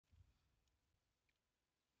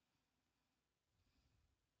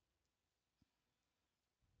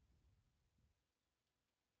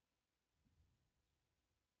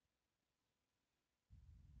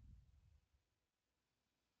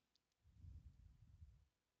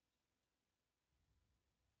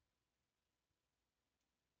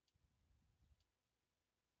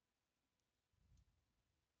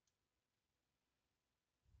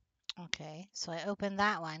Okay, so I opened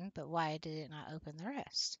that one, but why did it not open the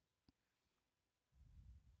rest?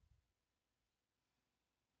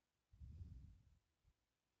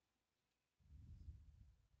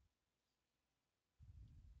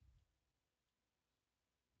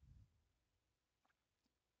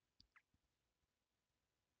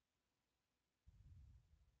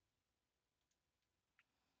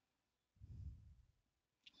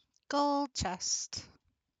 Gold chest.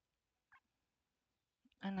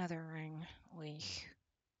 Another ring. Weak.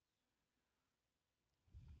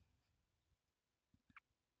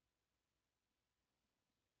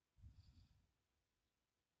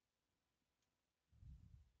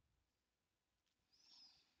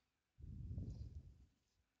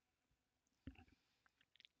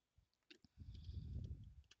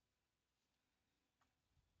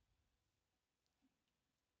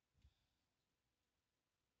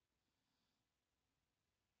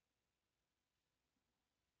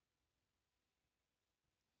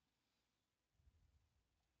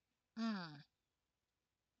 Hmm.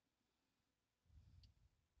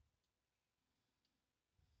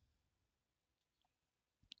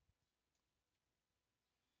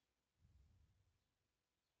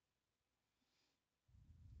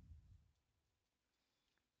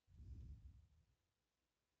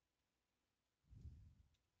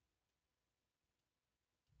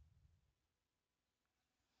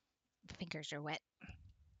 Fingers are wet.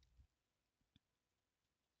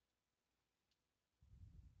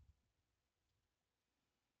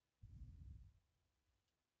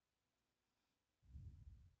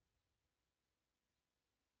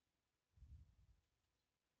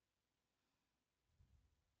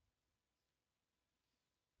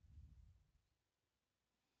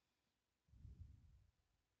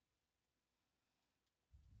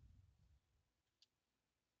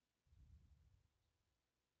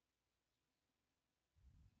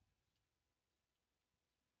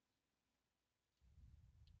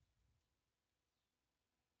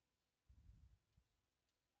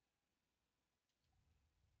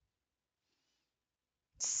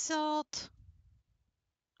 Salt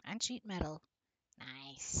and sheet metal.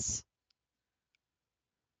 Nice.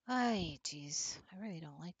 Ay, geez. I really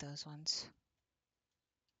don't like those ones.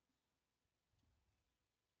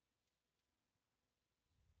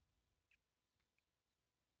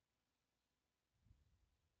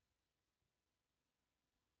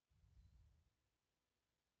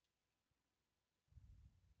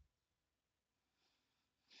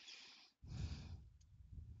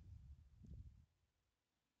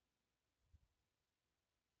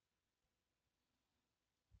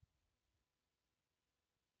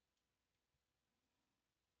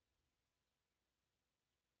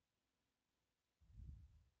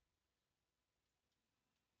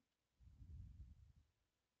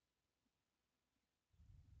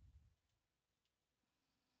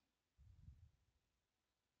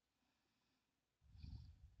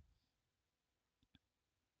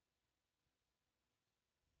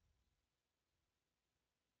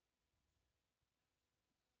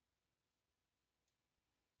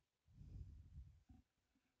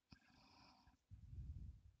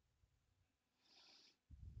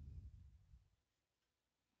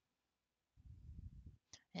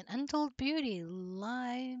 An untold beauty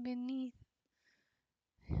lie beneath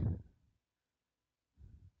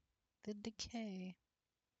the decay.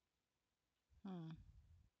 Hmm.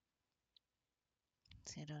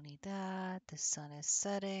 So I don't need that. The sun is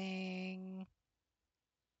setting.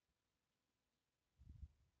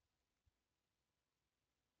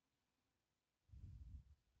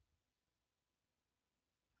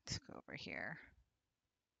 Let's go over here.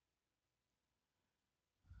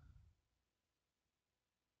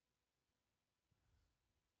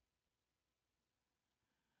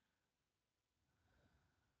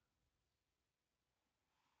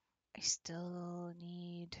 I still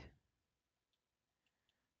need...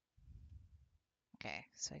 Okay,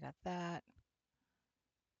 so I got that.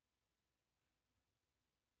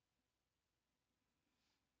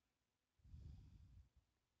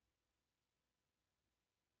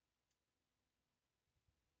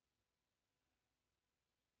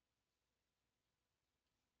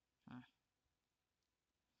 Hmm.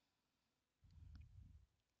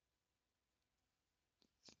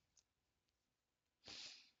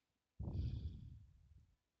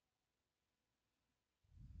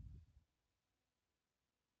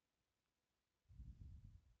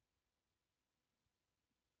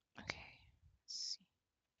 Okay, let's see.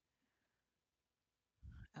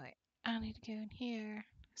 Oh wait, I need to go in here.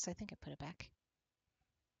 So I think I put it back.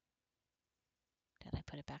 Did I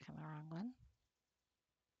put it back in the wrong one?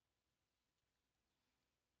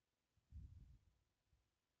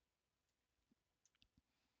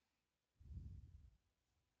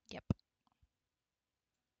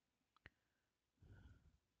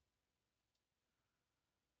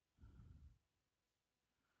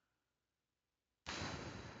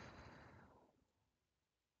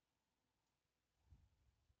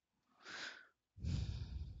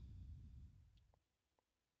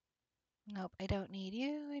 Nope, I don't need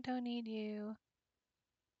you. I don't need you.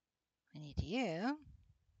 I need you.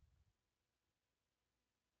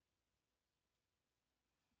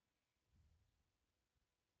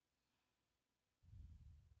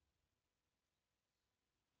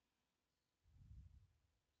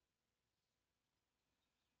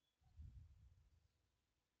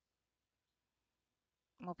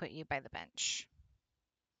 We'll put you by the bench.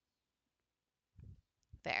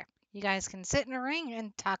 There. You guys can sit in a ring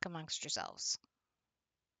and talk amongst yourselves.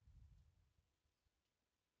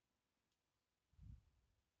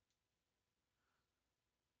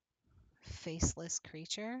 Faceless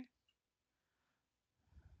creature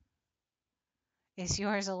is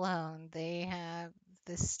yours alone. They have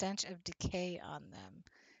the stench of decay on them,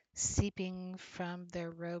 seeping from their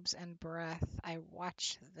robes and breath. I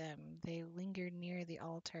watch them. They linger near the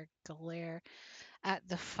altar, glare at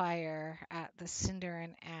the fire, at the cinder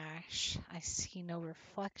and ash. I see no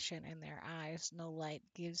reflection in their eyes. No light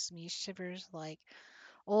gives me shivers like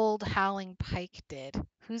old Howling Pike did.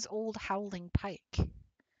 Who's old Howling Pike?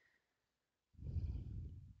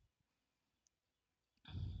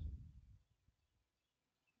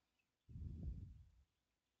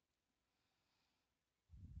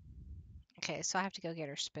 Okay, so I have to go get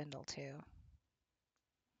her spindle too.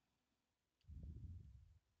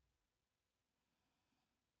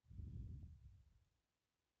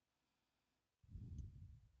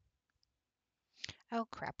 Oh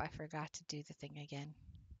crap, I forgot to do the thing again.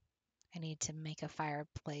 I need to make a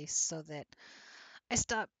fireplace so that I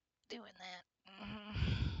stop doing that.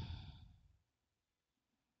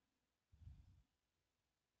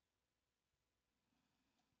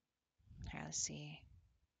 Here, let's see.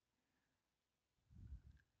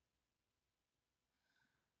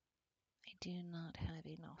 I do not have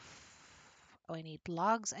enough. Oh, I need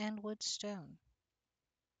logs and wood stone.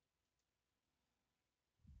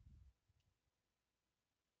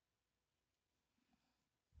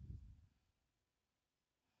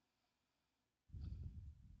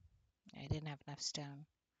 I didn't have enough stone.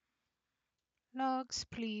 Logs,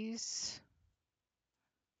 please.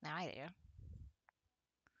 Now I do.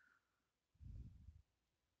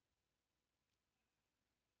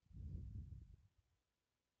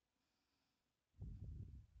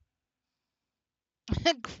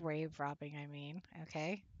 Grave robbing, I mean.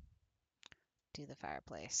 Okay. Do the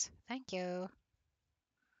fireplace. Thank you.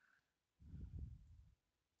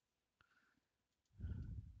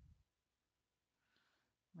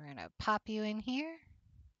 We're going to pop you in here.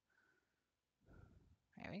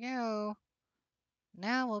 There we go.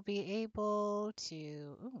 Now we'll be able to,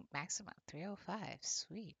 ooh, maximum 305.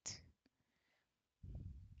 Sweet.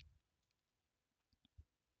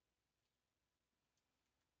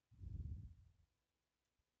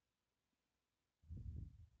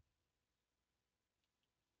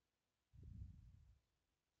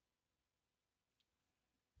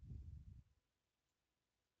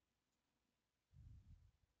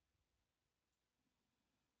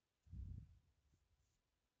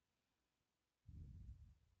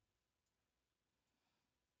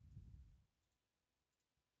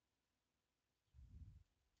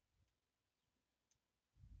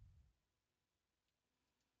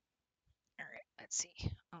 All right, let's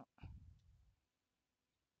see. Oh,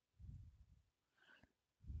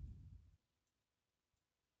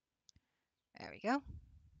 there we go.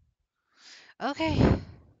 Okay,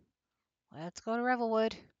 let's go to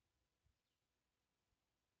Revelwood.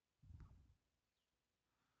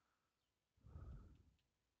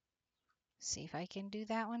 See if I can do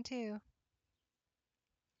that one too.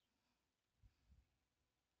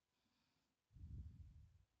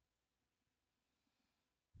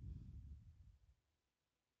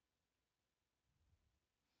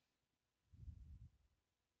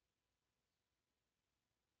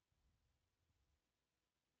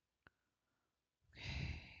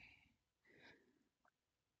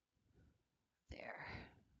 There.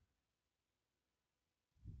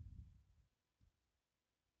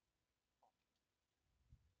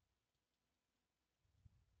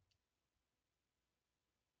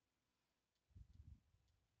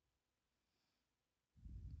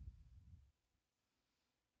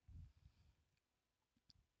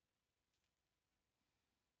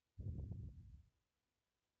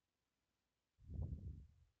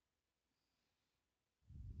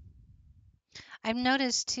 I've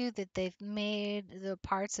noticed too that they've made the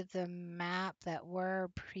parts of the map that were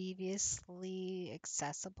previously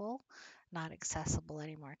accessible not accessible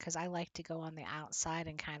anymore because I like to go on the outside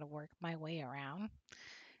and kind of work my way around.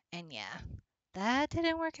 And yeah, that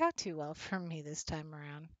didn't work out too well for me this time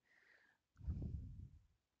around.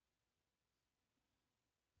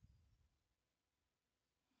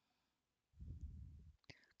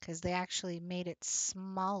 because they actually made it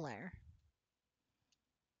smaller.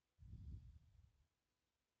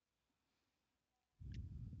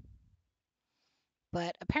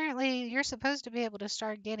 But apparently, you're supposed to be able to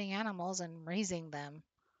start getting animals and raising them.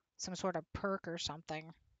 Some sort of perk or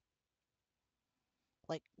something,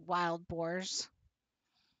 like wild boars.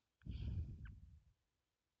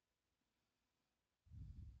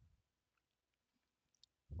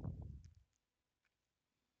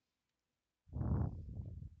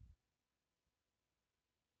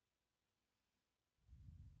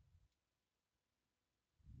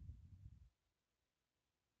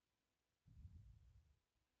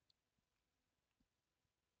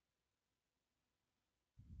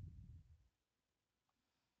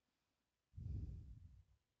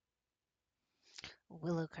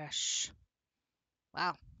 Willow Crush.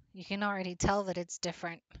 Wow, you can already tell that it's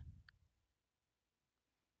different.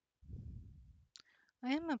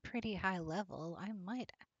 I am a pretty high level. I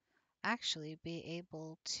might actually be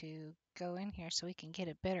able to go in here so we can get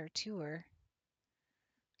a better tour.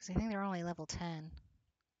 Because I think they're only level 10.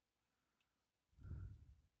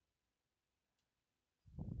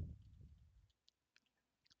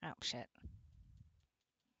 Oh, shit.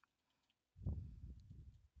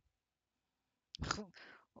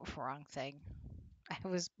 Wrong thing. I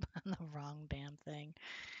was on the wrong damn thing.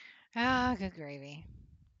 Ah, good gravy.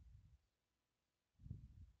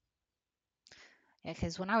 Yeah,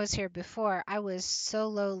 because when I was here before, I was so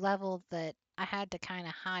low level that I had to kind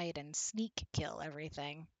of hide and sneak kill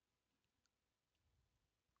everything.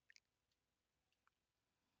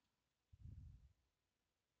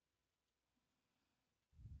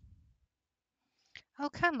 Oh,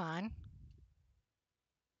 come on.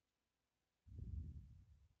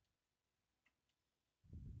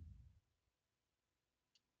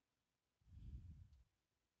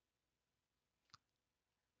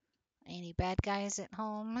 Any bad guys at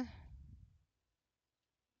home? Let's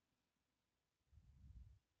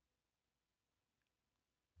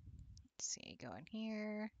see, go in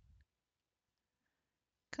here.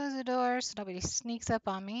 Close the door so nobody sneaks up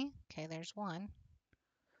on me. Okay, there's one.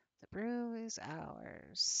 The brew is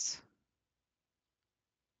ours.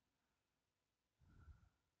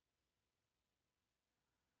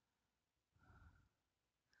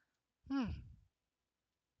 Hmm,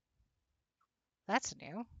 that's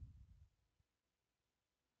new.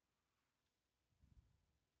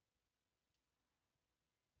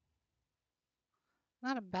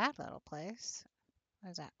 Not a bad little place.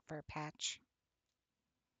 What is that for a patch?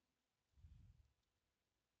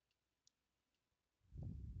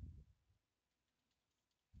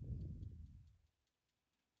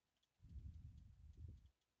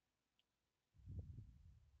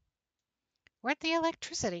 Where'd the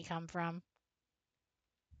electricity come from?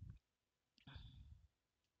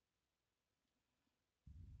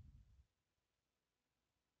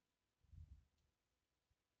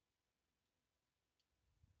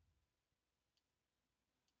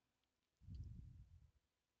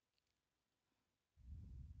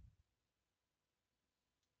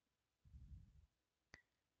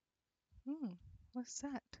 Hmm, what's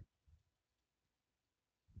that?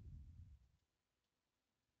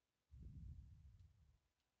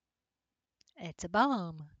 It's a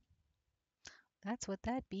bomb. That's what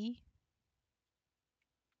that be.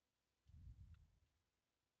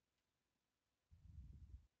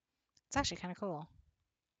 It's actually kind of cool.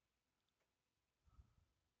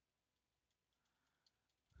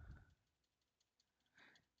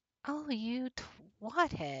 Oh, you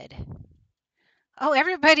twathead. Oh,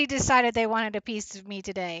 everybody decided they wanted a piece of me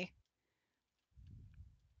today.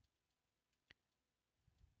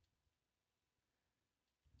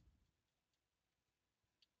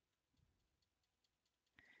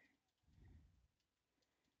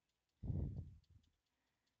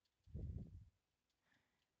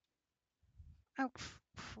 Oh,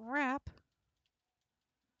 crap.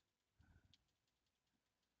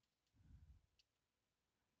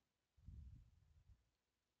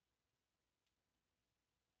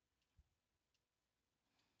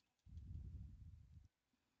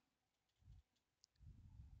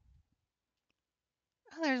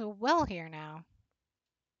 Oh, there's a well here now.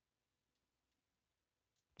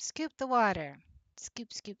 Scoop the water.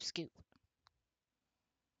 Scoop, scoop, scoop.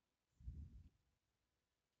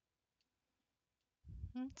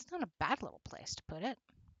 It's not a bad little place to put it.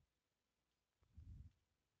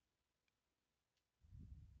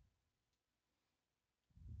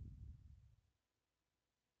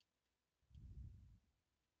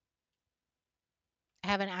 I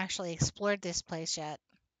haven't actually explored this place yet.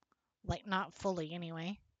 Like, not fully,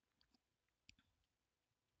 anyway.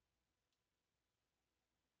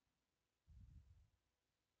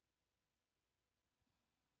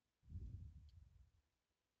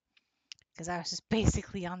 because I was just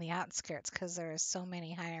basically on the outskirts because there are so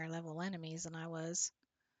many higher level enemies than I was.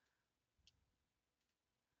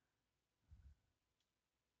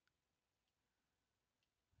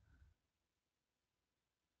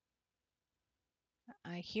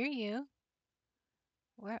 I hear you.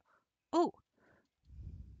 Where? Oh,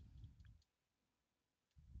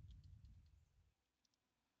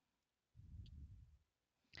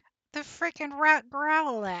 the freaking rat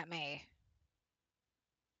growled at me.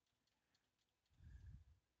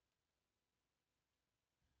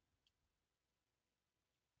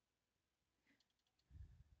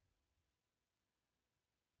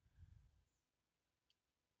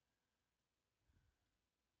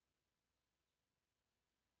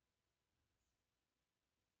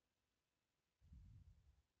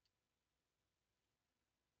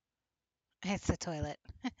 It's the toilet.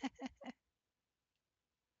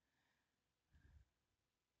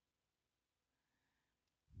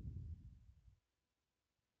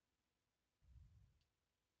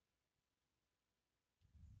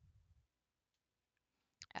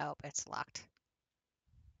 Oh, it's locked.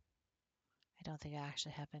 I don't think I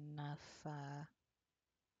actually have enough.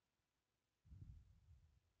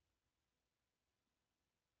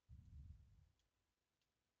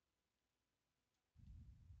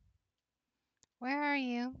 Where are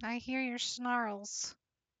you? I hear your snarls.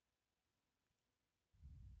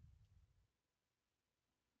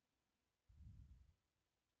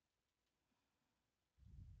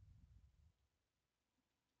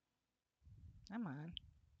 Come on.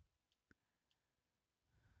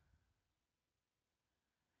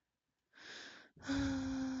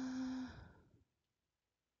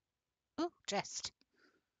 Ooh, chest.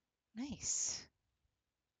 Nice.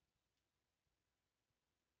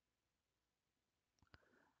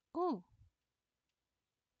 Ooh,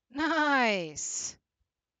 nice.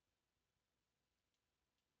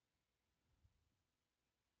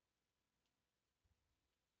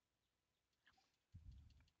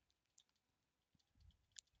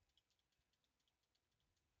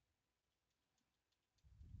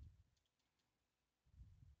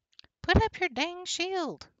 Put up your dang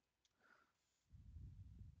shield.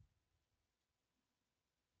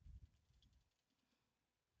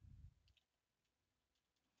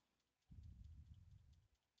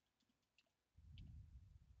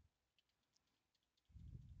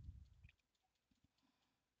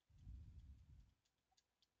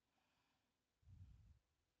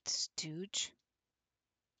 Stooge.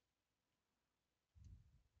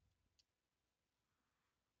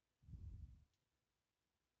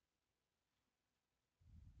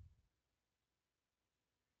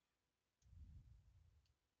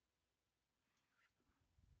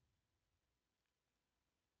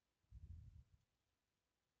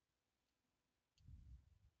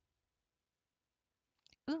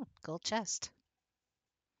 Ooh, gold chest.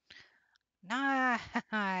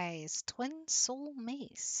 Nice. Twin soul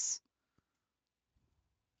mace.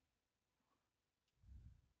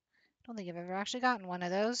 Don't think I've ever actually gotten one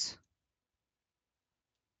of those.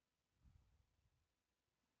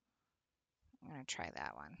 I'm gonna try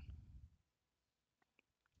that one.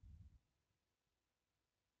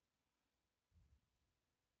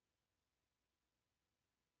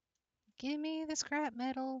 Give me the scrap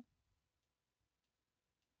metal.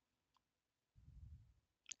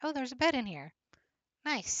 Oh, there's a bed in here.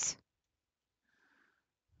 Nice.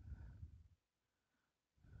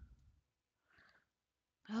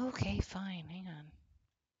 Okay, fine. Hang on.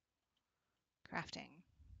 Crafting.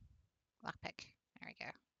 Lockpick. There we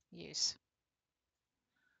go. Use.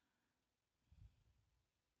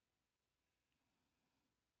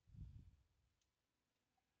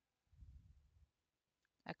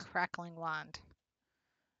 A crackling wand.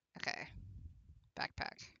 Okay.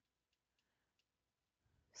 Backpack.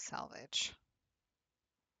 Salvage.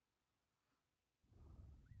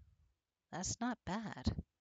 That's not bad.